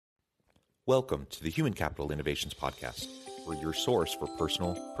Welcome to the Human Capital Innovations Podcast. We're your source for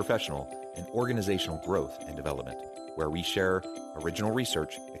personal, professional, and organizational growth and development, where we share original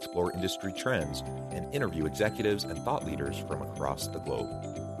research, explore industry trends, and interview executives and thought leaders from across the globe.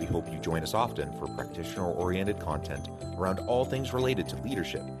 We hope you join us often for practitioner-oriented content around all things related to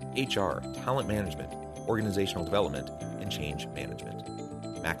leadership, HR, talent management, organizational development, and change management.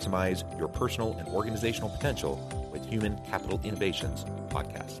 Maximize your personal and organizational potential with Human Capital Innovations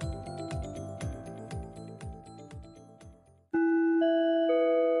Podcast.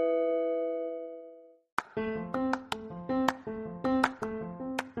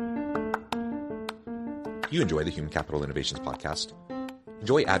 If you enjoy the Human Capital Innovations Podcast,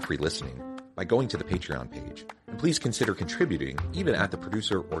 enjoy ad-free listening by going to the Patreon page, and please consider contributing even at the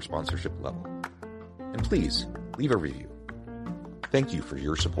producer or sponsorship level. And please leave a review. Thank you for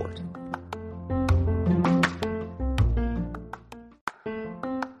your support.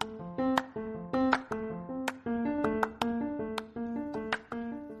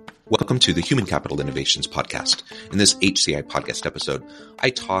 Welcome to the Human Capital Innovations Podcast. In this HCI podcast episode, I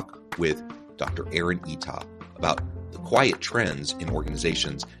talk with Dr. Erin Eatough about the quiet trends in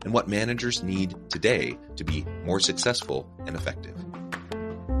organizations and what managers need today to be more successful and effective.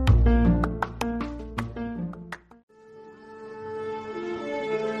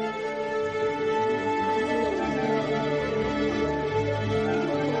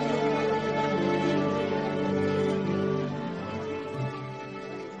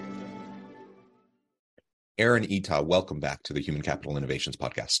 Erin Eatough, welcome back to the Human Capital Innovations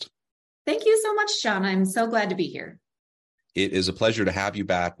Podcast. Thank you so much, John. I'm so glad to be here. It is a pleasure to have you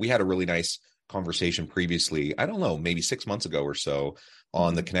back. We had a really nice conversation previously, I don't know, maybe 6 months ago or so,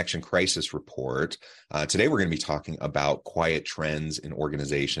 on the Connection Crisis Report. Today, we're going to be talking about quiet trends in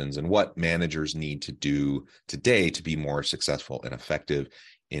organizations and what managers need to do today to be more successful and effective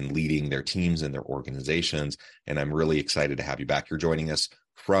in leading their teams and their organizations. And I'm really excited to have you back. You're joining us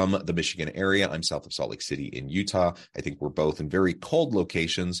from the Michigan area. I'm south of Salt Lake City in Utah. I think we're both in very cold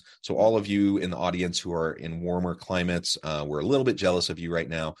locations. So all of you in the audience who are in warmer climates, we're a little bit jealous of you right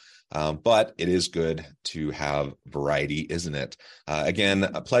now. But it is good to have variety, isn't it? Again,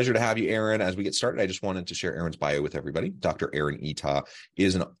 a pleasure to have you, Erin. As we get started, I just wanted to share Erin's bio with everybody. Dr. Erin Eatough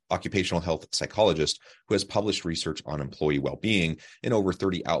is an occupational health psychologist who has published research on employee well-being in over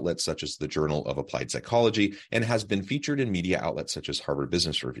 30 outlets such as the Journal of Applied Psychology and has been featured in media outlets such as Harvard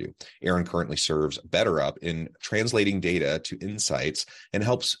Business Review. Erin currently serves BetterUp in translating data to insights and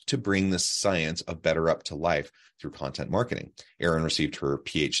helps to bring the science of BetterUp to life through content marketing. Erin received her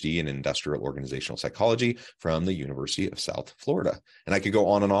PhD in industrial organizational psychology from the University of South Florida. And I could go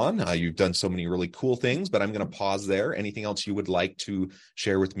on and on. You've done so many really cool things, but I'm going to pause there. Anything else you would like to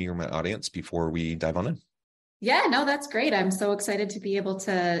share with me or my audience before we dive on in? Yeah, no, that's great. I'm so excited to be able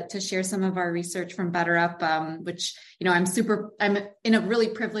to share some of our research from BetterUp, which, I'm in a really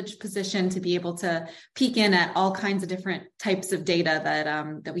privileged position to be able to peek in at all kinds of different types of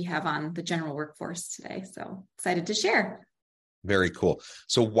data that we have on the general workforce today. So excited to share. Very cool.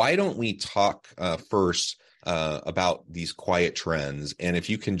 So why don't we talk first about these quiet trends? And if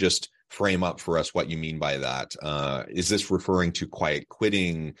you can just frame up for us what you mean by that. Is this referring to quiet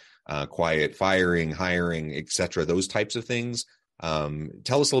quitting, quiet firing, hiring, et cetera, those types of things?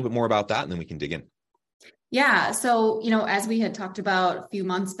 Tell us a little bit more about that, and then we can dig in. Yeah. So, as we had talked about a few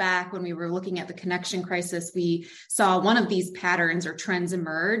months back when we were looking at the connection crisis, we saw one of these patterns or trends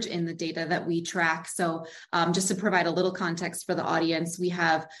emerge in the data that we track. So just to provide a little context for the audience, we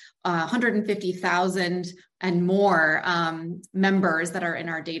have 150,000 and more members that are in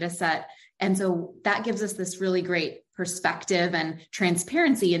our data set. And so that gives us this really great perspective and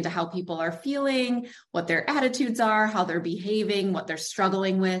transparency into how people are feeling, what their attitudes are, how they're behaving, what they're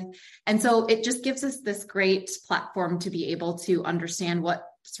struggling with. And so it just gives us this great platform to be able to understand what's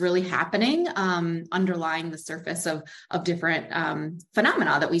really happening underlying the surface of different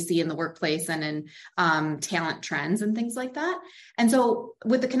phenomena that we see in the workplace and in talent trends and things like that. And so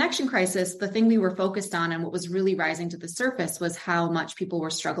with the connection crisis, the thing we were focused on and what was really rising to the surface was how much people were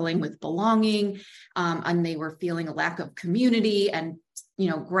struggling with belonging, and they were feeling a lack of community and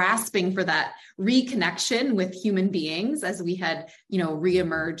grasping for that reconnection with human beings as we had,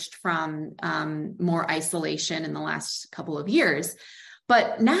 reemerged from more isolation in the last couple of years.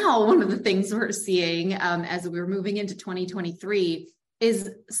 But now one of the things we're seeing as we're moving into 2023 is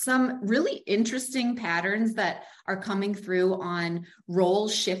some really interesting patterns that are coming through on role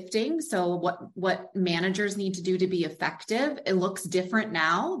shifting. So what managers need to do to be effective, it looks different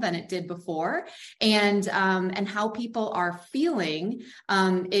now than it did before. And how people are feeling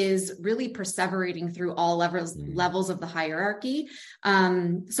is really perseverating through all levels of the hierarchy.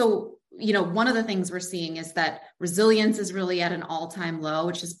 So one of the things we're seeing is that resilience is really at an all-time low,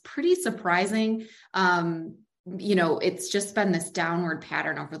 which is pretty surprising. It's just been this downward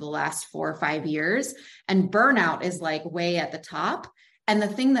pattern over the last 4 or 5 years, and burnout is like way at the top. And the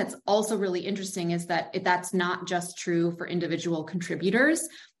thing that's also really interesting is that that's not just true for individual contributors,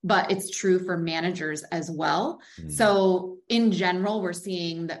 but it's true for managers as well. So in general, we're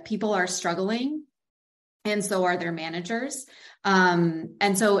seeing that people are struggling, and so are their managers.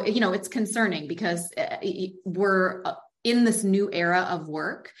 And so, it's concerning because we're in this new era of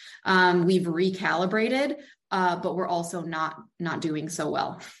work. We've recalibrated, but we're also not doing so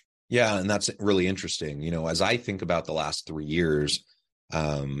well. Yeah. And that's really interesting. As I think about the last 3 years,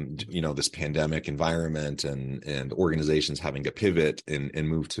 this pandemic environment and organizations having to pivot and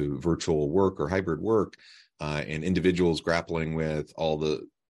move to virtual work or hybrid work, and individuals grappling with all the,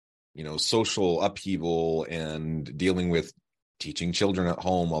 social upheaval and dealing with teaching children at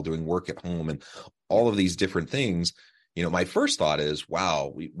home while doing work at home and all of these different things. My first thought is,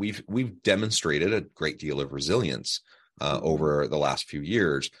 wow, we've demonstrated a great deal of resilience over the last few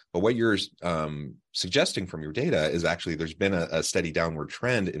years. But what you're suggesting from your data is actually there's been a steady downward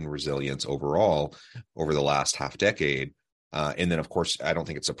trend in resilience overall over the last half decade. And then, of course, I don't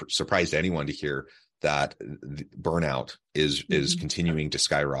think it's a surprise to anyone to hear that burnout is continuing to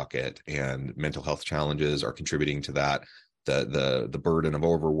skyrocket, and mental health challenges are contributing to that. The burden of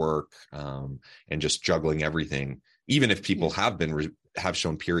overwork and just juggling everything. Even if people have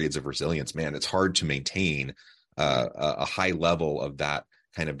shown periods of resilience, man, it's hard to maintain a high level of that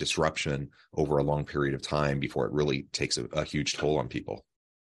kind of disruption over a long period of time before it really takes a huge toll on people.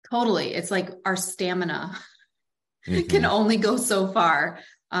 Totally. It's like our stamina can only go so far.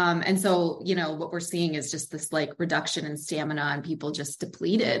 And so, what we're seeing is just this like reduction in stamina and people just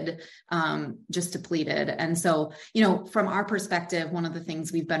depleted. And so, from our perspective, one of the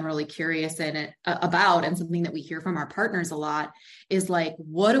things we've been really curious about, and something that we hear from our partners a lot, is like,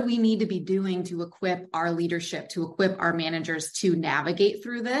 what do we need to be doing to equip our leadership, to equip our managers to navigate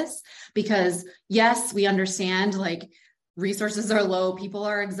through this? Because yes, we understand like resources are low, people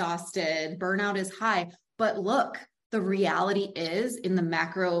are exhausted, burnout is high, but look, the reality is in the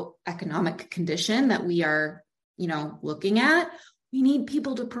macroeconomic condition that we are, looking at, we need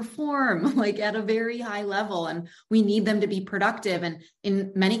people to perform like at a very high level, and we need them to be productive. And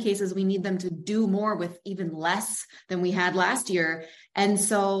in many cases, we need them to do more with even less than we had last year. And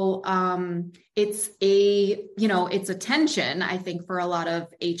so it's a tension, I think, for a lot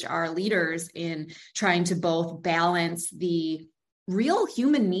of HR leaders in trying to both balance the real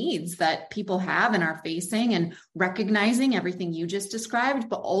human needs that people have and are facing, and recognizing everything you just described,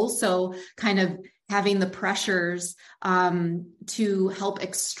 but also kind of having the pressures to help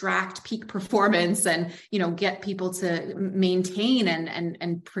extract peak performance and, get people to maintain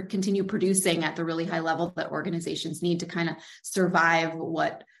and continue producing at the really high level that organizations need to kind of survive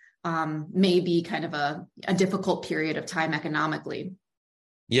what may be kind of a difficult period of time economically.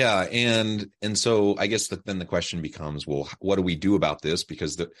 Yeah. And so I guess then the question becomes, well, what do we do about this?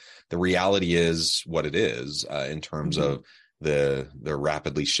 Because the reality is what it is in terms of the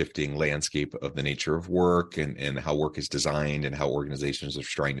rapidly shifting landscape of the nature of work and how work is designed and how organizations are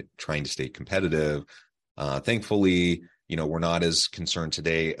trying to stay competitive. Thankfully, we're not as concerned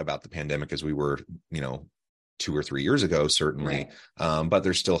today about the pandemic as we were, 2 or 3 years ago, certainly. Right. But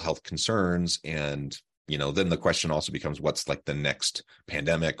there's still health concerns, and then the question also becomes, what's like the next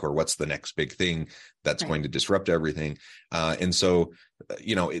pandemic, or what's the next big thing that's going to disrupt everything? And so,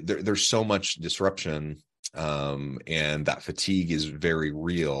 there's so much disruption, and that fatigue is very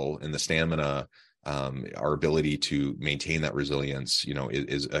real, and the stamina, our ability to maintain that resilience,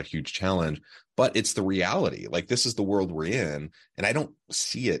 is a huge challenge. But it's the reality. Like, this is the world we're in, and I don't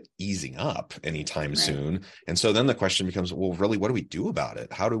see it easing up anytime soon. And so then the question becomes, well, really, what do we do about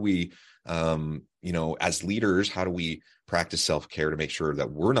it? How do we as leaders, how do we practice self-care to make sure that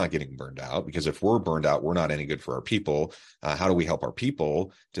we're not getting burned out? Because if we're burned out, we're not any good for our people. How do we help our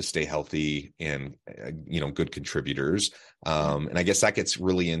people to stay healthy and, good contributors? And I guess that gets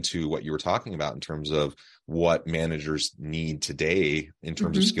really into what you were talking about in terms of what managers need today in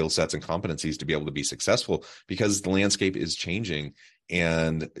terms of skill sets and competencies to be able to be successful, because the landscape is changing.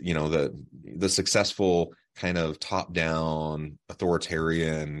 And, the successful kind of top-down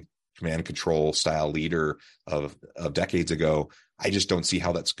authoritarian command and control style leader of decades ago, I just don't see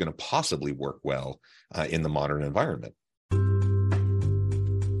how that's going to possibly work well in the modern environment.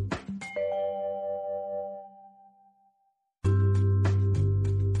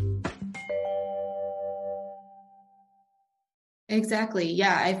 Exactly.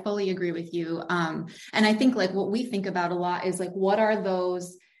 Yeah, I fully agree with you. And I think like what we think about a lot is like, what are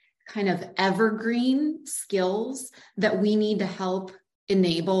those kind of evergreen skills that we need to help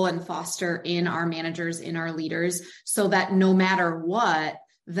enable and foster in our managers, in our leaders, so that no matter what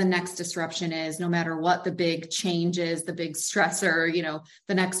the next disruption is, no matter what the big change is, the big stressor,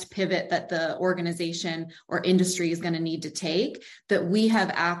 the next pivot that the organization or industry is going to need to take, that we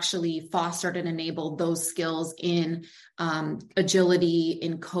have actually fostered and enabled those skills in agility,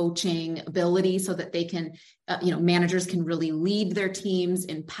 in coaching ability, so that they can, managers can really lead their teams,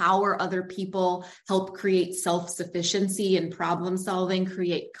 empower other people, help create self-sufficiency and problem solving,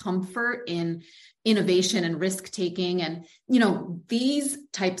 create comfort in innovation and risk taking. And, these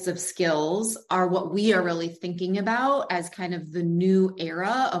types of skills are what we are really thinking about as kind of the new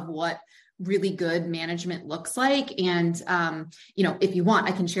era of what really good management looks like. And, if you want,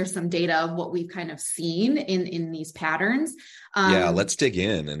 I can share some data of what we've kind of seen in these patterns. Yeah, let's dig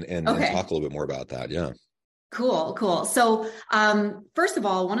in and okay. talk a little bit more about that. Yeah. Cool. So, first of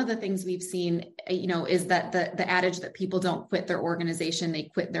all, one of the things we've seen, is that the adage that people don't quit their organization, they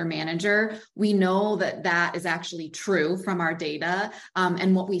quit their manager. We know that is actually true from our data.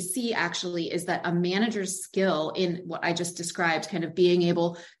 And what we see actually is that a manager's skill in what I just described, kind of being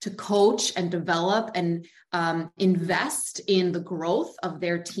able to coach and develop and invest in the growth of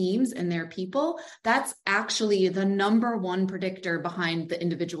their teams and their people, that's actually the number one predictor behind the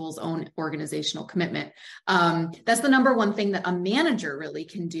individual's own organizational commitment. That's the number one thing that a manager really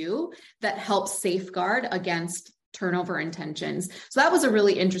can do that helps safeguard against turnover intentions. So that was a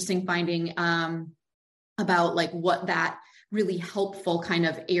really interesting finding about like what that really helpful kind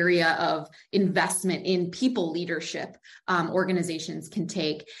of area of investment in people leadership organizations can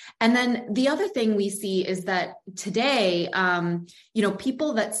take. And then the other thing we see is that today,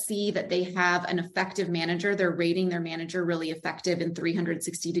 people that see that they have an effective manager, they're rating their manager really effective in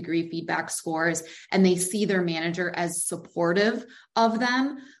 360-degree feedback scores, and they see their manager as supportive of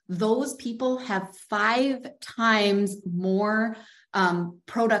them. Those people have 5 times more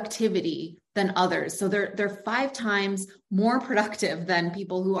productivity than others. So they're 5 times more productive than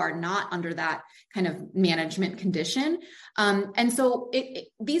people who are not under that kind of management condition. And so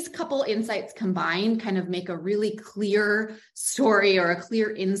these couple insights combined kind of make a really clear story or a clear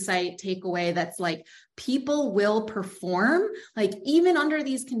insight takeaway that's like, people will perform, like even under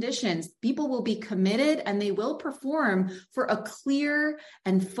these conditions, people will be committed and they will perform for a clear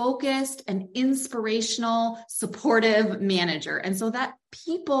and focused and inspirational, supportive manager. And so that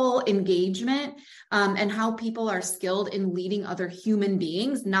people engagement and how people are skilled in leading other human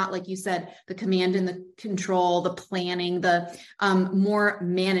beings, not like you said, the command and the control, the planning, the more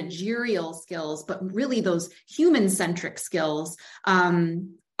managerial skills, but really those human-centric skills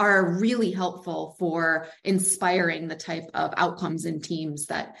are really helpful for inspiring the type of outcomes in teams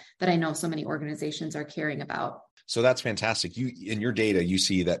that I know so many organizations are caring about. So that's fantastic. You, in your data, you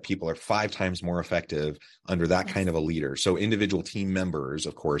see that people are 5 times more effective under that kind of a leader. So individual team members,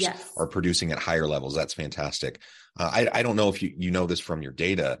 of course, are producing at higher levels. That's fantastic. I don't know if you know this from your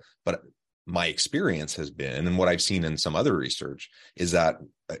data, but my experience has been, and what I've seen in some other research, is that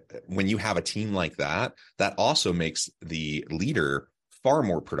when you have a team like that, that also makes the leader far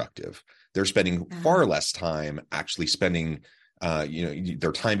more productive. They're spending far less time actually spending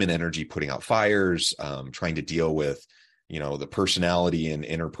their time and energy putting out fires, trying to deal with, the personality and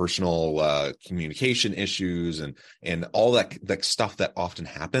interpersonal communication issues and all that stuff that often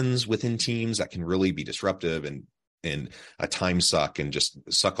happens within teams that can really be disruptive and a time suck and just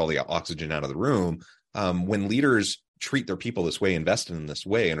suck all the oxygen out of the room. When leaders treat their people this way, invest in this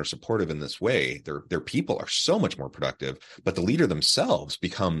way, and are supportive in this way, their people are so much more productive, but the leader themselves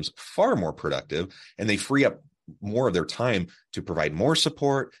becomes far more productive, and they free up more of their time to provide more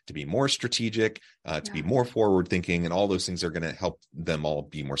support, to be more strategic, to be more forward thinking, and all those things are going to help them all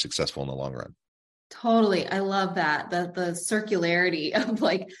be more successful in the long run. Totally. I love that. The circularity of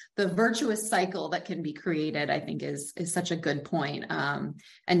like the virtuous cycle that can be created, I think is such a good point.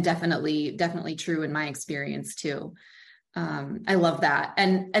 And definitely true in my experience too. I love that.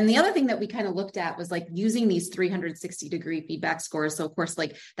 And the other thing that we kind of looked at was like using these 360-degree feedback scores. So of course,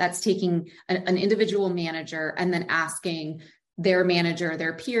 like that's taking an individual manager and then asking their manager,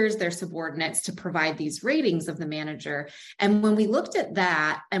 their peers, their subordinates to provide these ratings of the manager. And when we looked at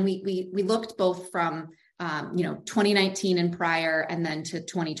that, and we looked both from 2019 and prior, and then to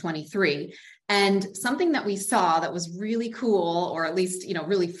 2023. And something that we saw that was really cool, or at least,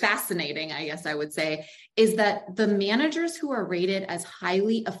 really fascinating, I guess I would say, is that the managers who are rated as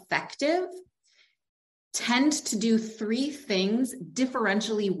highly effective tend to do three things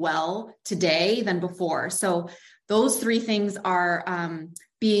differentially well today than before. So those three things are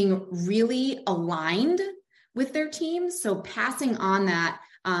being really aligned with their teams. So passing on that,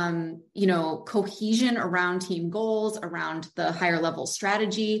 cohesion around team goals, around the higher level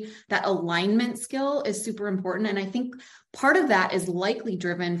strategy, that alignment skill is super important. And I think part of that is likely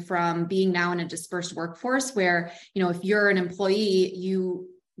driven from being now in a dispersed workforce where, if you're an employee, you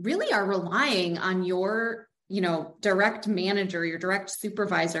really are relying on your direct manager, your direct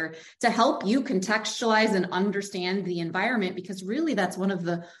supervisor to help you contextualize and understand the environment, because really that's one of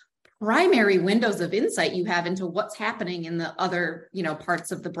the primary windows of insight you have into what's happening in the other,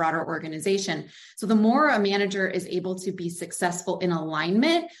 parts of the broader organization. So the more a manager is able to be successful in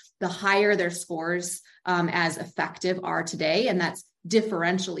alignment, the higher their scores as effective are today. And that's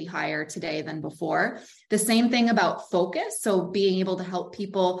differentially higher today than before. The same thing about focus. So being able to help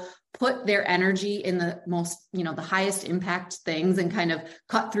people put their energy in the most, the highest impact things and kind of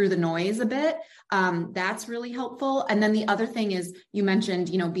cut through the noise a bit. That's really helpful. And then the other thing is, you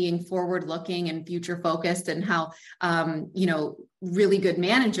mentioned, being forward looking and future focused, and how, really good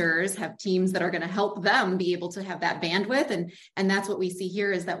managers have teams that are going to help them be able to have that bandwidth. And that's what we see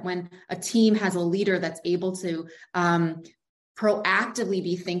here, is that when a team has a leader that's able to proactively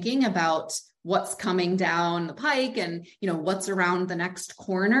be thinking about what's coming down the pike and, what's around the next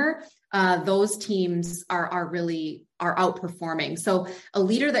corner, those teams are really outperforming. So a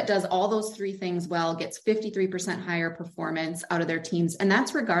leader that does all those three things well gets 53% higher performance out of their teams. And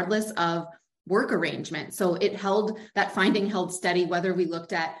that's regardless of work arrangement. So that finding held steady, whether we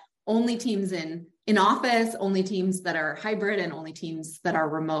looked at only teams in office, only teams that are hybrid, and only teams that are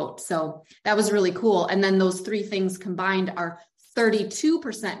remote. So that was really cool. And then those three things combined are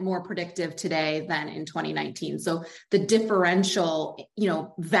 32% more predictive today than in 2019. So the differential,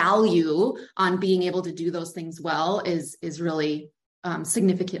 value on being able to do those things well is really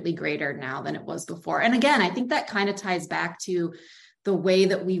significantly greater now than it was before. And again, I think that kind of ties back to the way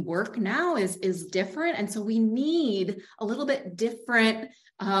that we work now is different. And so we need a little bit different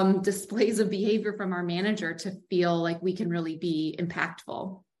displays of behavior from our manager to feel like we can really be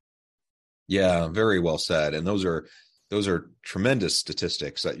impactful. Yeah, very well said. And those are tremendous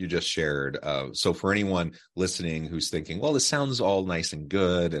statistics that you just shared. So for anyone listening who's thinking, well, this sounds all nice and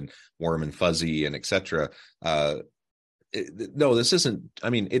good and warm and fuzzy and et cetera. No, this isn't. I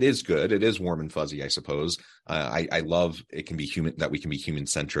mean, it is good. It is warm and fuzzy, I suppose. I love it can be human, that we can be human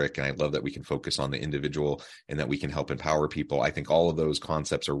centric. And I love that we can focus on the individual and that we can help empower people. I think all of those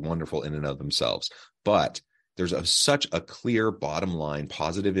concepts are wonderful in and of themselves. But there's such a clear bottom line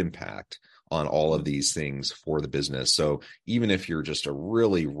positive impact on all of these things for the business. So even if you're just a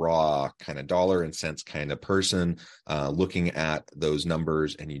really raw kind of dollar and cents kind of person looking at those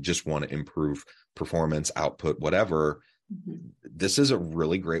numbers and you just want to improve performance, output, whatever, this is a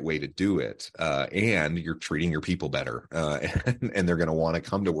really great way to do it. And you're treating your people better and they're going to want to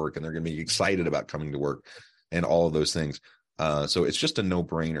come to work and they're going to be excited about coming to work and all of those things. So it's just a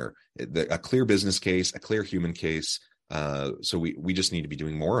no-brainer, a clear business case, a clear human case. So we just need to be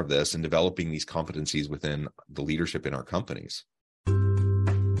doing more of this and developing these competencies within the leadership in our companies.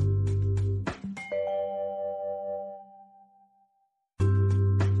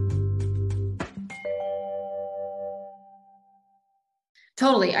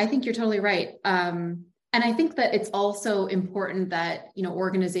 Totally. I think you're totally right. And I think that it's also important that,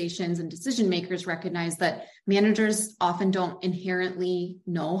 organizations and decision makers recognize that managers often don't inherently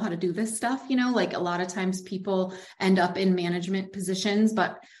know how to do this stuff. Like a lot of times people end up in management positions,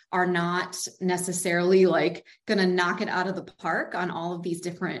 but are not necessarily like going to knock it out of the park on all of these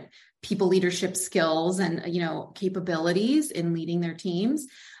different people leadership skills and, capabilities in leading their teams.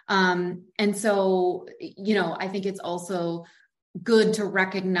 And so, I think it's also good to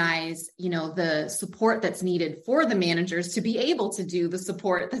recognize, the support that's needed for the managers to be able to do the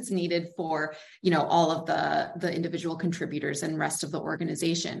support that's needed for, all of the individual contributors and rest of the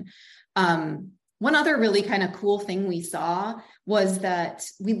organization. One other really kind of cool thing we saw was that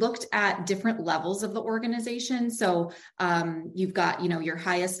we looked at different levels of the organization. So you've got, your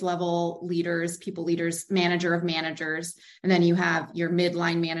highest level leaders, people leaders, manager of managers, and then you have your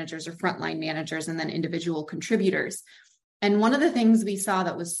midline managers or frontline managers, and then individual contributors. And one of the things we saw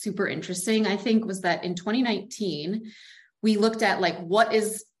that was super interesting, I think, was that in 2019, we looked at like what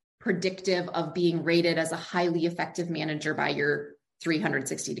is predictive of being rated as a highly effective manager by your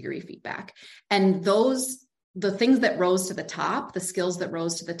 360-degree feedback. And those the things that rose to the top, the skills that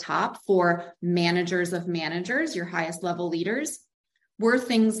rose to the top for managers of managers, your highest level leaders, were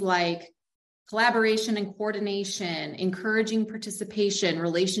things like collaboration and coordination, encouraging participation,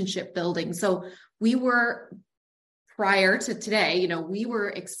 relationship building. So we were, prior to today, we were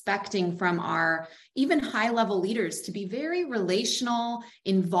expecting from our even high level leaders to be very relational,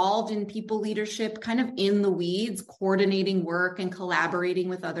 involved in people leadership, kind of in the weeds, coordinating work and collaborating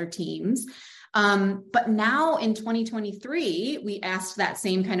with other teams. But now in 2023, we asked that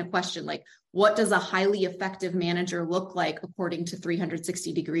same kind of question, like, what does a highly effective manager look like according to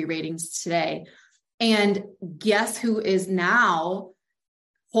 360-degree ratings today? And guess who is now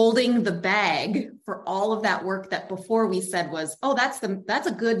holding the bag for all of that work that before we said was, oh, that's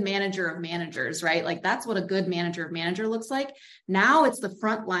a good manager of managers, right? Like that's what a good manager of manager looks like. Now it's the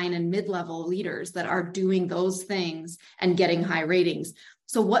frontline and mid-level leaders that are doing those things and getting high ratings.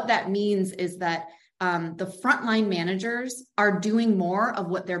 So what that means is that the frontline managers are doing more of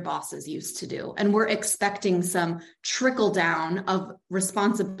what their bosses used to do. And we're expecting some trickle down of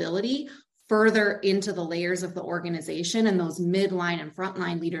responsibility further into the layers of the organization. And those midline and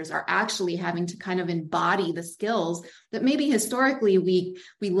frontline leaders are actually having to kind of embody the skills that maybe historically we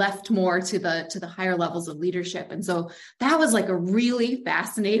left more to the higher levels of leadership. And so that was like a really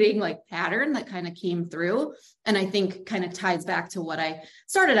fascinating pattern that kind of came through. And I think kind of ties back to what I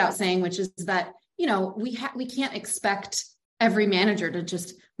started out saying, which is that, we can't expect every manager to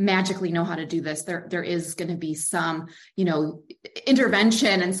just magically know how to do this. There is going to be some,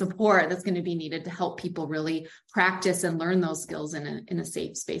 intervention and support that's going to be needed to help people really practice and learn those skills in a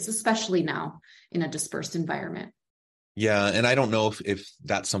safe space, especially now in a dispersed environment. Yeah. And I don't know if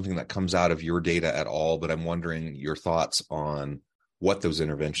that's something that comes out of your data at all, but I'm wondering your thoughts on what those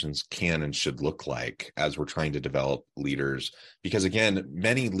interventions can and should look like as we're trying to develop leaders. Because again,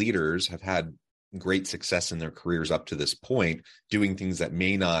 many leaders have had great success in their careers up to this point, doing things that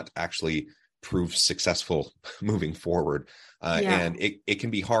may not actually prove successful moving forward. And it can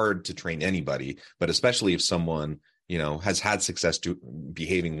be hard to train anybody, but especially if someone, has had success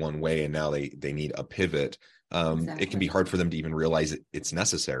behaving one way and now they need a pivot. Exactly. It can be hard for them to even realize it's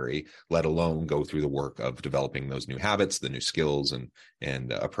necessary, let alone go through the work of developing those new habits, the new skills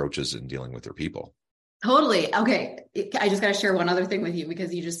and approaches in dealing with their people. Totally. Okay. I just got to share one other thing with you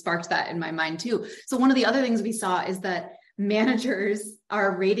because you just sparked that in my mind too. So one of the other things we saw is that managers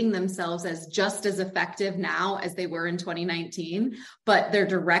are rating themselves as just as effective now as they were in 2019, but their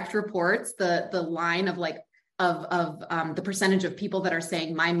direct reports, the line of the percentage of people that are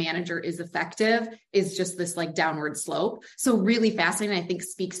saying my manager is effective is just this downward slope. So really fascinating, I think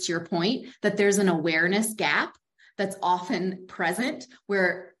speaks to your point that there's an awareness gap that's often present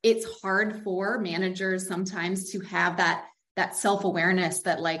where it's hard for managers sometimes to have that self-awareness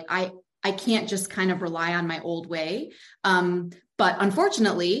that I can't just kind of rely on my old way. But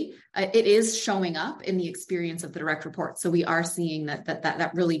unfortunately, it is showing up in the experience of the direct report. So we are seeing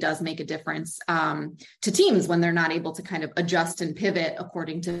that really does make a difference to teams when they're not able to kind of adjust and pivot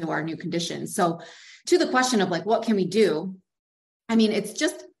according to our new conditions. So to the question of what can we do? I mean, it's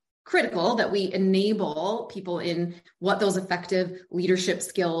just critical that we enable people in what those effective leadership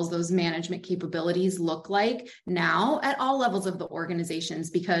skills, those management capabilities look like now at all levels of the organizations,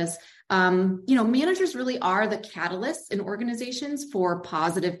 because, managers really are the catalysts in organizations for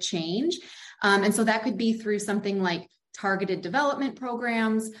positive change. And so that could be through something like targeted development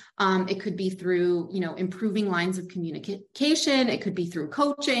programs. It could be through, improving lines of communication. It could be through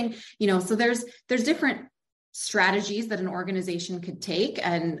coaching, so there's different strategies that an organization could take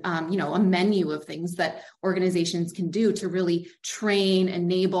and, a menu of things that organizations can do to really train,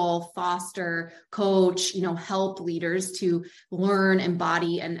 enable, foster, coach, help leaders to learn,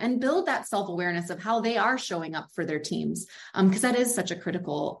 embody, and build that self-awareness of how they are showing up for their teams. Because that is such a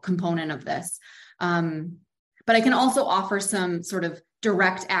critical component of this. But I can also offer some sort of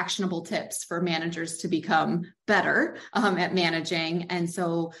direct actionable tips for managers to become better at managing. And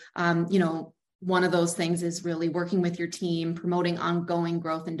so, one of those things is really working with your team, promoting ongoing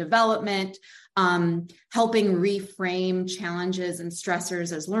growth and development, helping reframe challenges and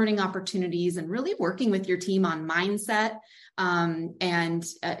stressors as learning opportunities, and really working with your team on mindset and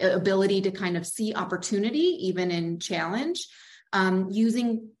ability to kind of see opportunity even in challenge.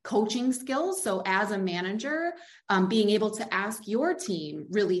 Using coaching skills. So as a manager, being able to ask your team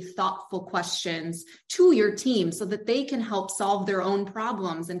really thoughtful questions to your team so that they can help solve their own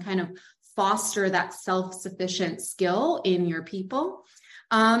problems and kind of foster that self-sufficient skill in your people.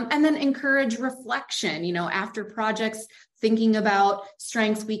 And then encourage reflection, after projects thinking about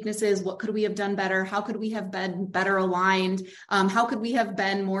strengths, weaknesses, what could we have done better? How could we have been better aligned? How could we have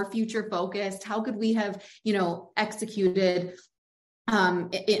been more future focused? How could we have, executed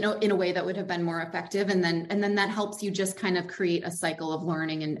in a way that would have been more effective? And then that helps you just kind of create a cycle of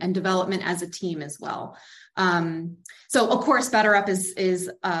learning and development as a team as well. So of course, BetterUp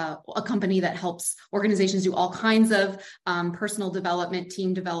is a company that helps organizations do all kinds of personal development,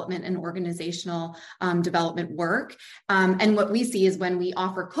 team development, and organizational development work. And what we see is when we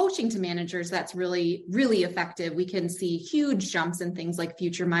offer coaching to managers, that's really, really effective. We can see huge jumps in things like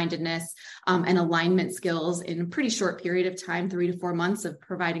future mindedness and alignment skills in a pretty short period of time, 3 to 4 months of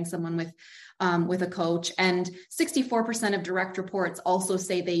providing someone with a coach. And 64% of direct reports also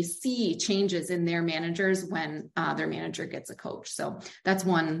say they see changes in their managers when their manager gets a coach. So that's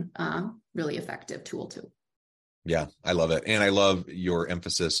one really effective tool too. Yeah, I love it. And I love your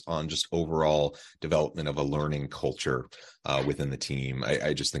emphasis on just overall development of a learning culture within the team.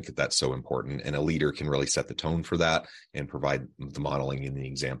 I just think that that's so important. And a leader can really set the tone for that and provide the modeling and the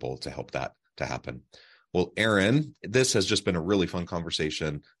example to help that to happen. Well, Erin, this has just been a really fun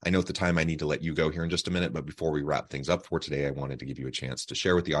conversation. I know at the time I need to let you go here in just a minute, but before we wrap things up for today, I wanted to give you a chance to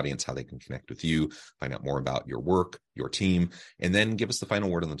share with the audience how they can connect with you, find out more about your work, your team, and then give us the final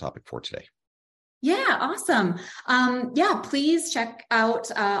word on the topic for today. Yeah, awesome. Please check out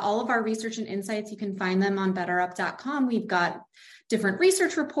all of our research and insights. You can find them on betterup.com. We've got different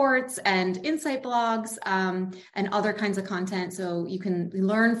research reports and insight blogs and other kinds of content. So you can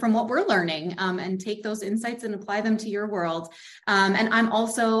learn from what we're learning and take those insights and apply them to your world. And I'm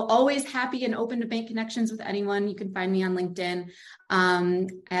also always happy and open to make connections with anyone. You can find me on LinkedIn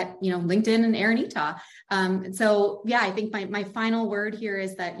at LinkedIn and Erin Eatough. I think my final word here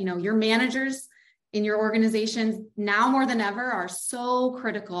is that your managers in your organizations now more than ever are so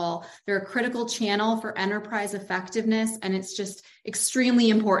critical. They're a critical channel for enterprise effectiveness. And it's just extremely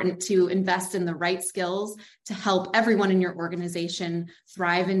important to invest in the right skills to help everyone in your organization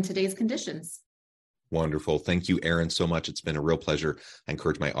thrive in today's conditions. Wonderful. Thank you, Erin, so much. It's been a real pleasure. I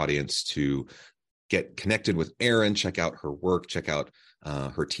encourage my audience to get connected with Erin, check out her work, check out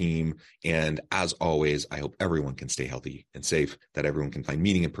her team. And as always, I hope everyone can stay healthy and safe, that everyone can find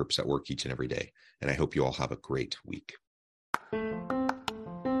meaning and purpose at work each and every day. And I hope you all have a great week. Do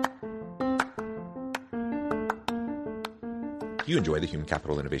you enjoy the Human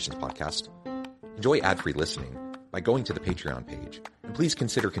Capital Innovations podcast? Enjoy ad-free listening by going to the Patreon page. And please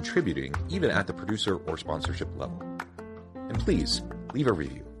consider contributing even at the producer or sponsorship level. And please leave a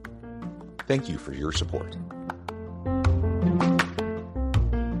review. Thank you for your support.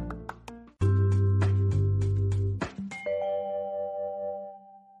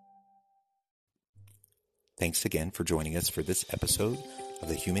 Thanks again for joining us for this episode of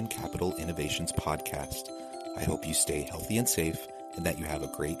the Human Capital Innovations podcast. I hope you stay healthy and safe and that you have a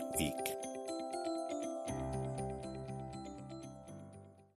great week.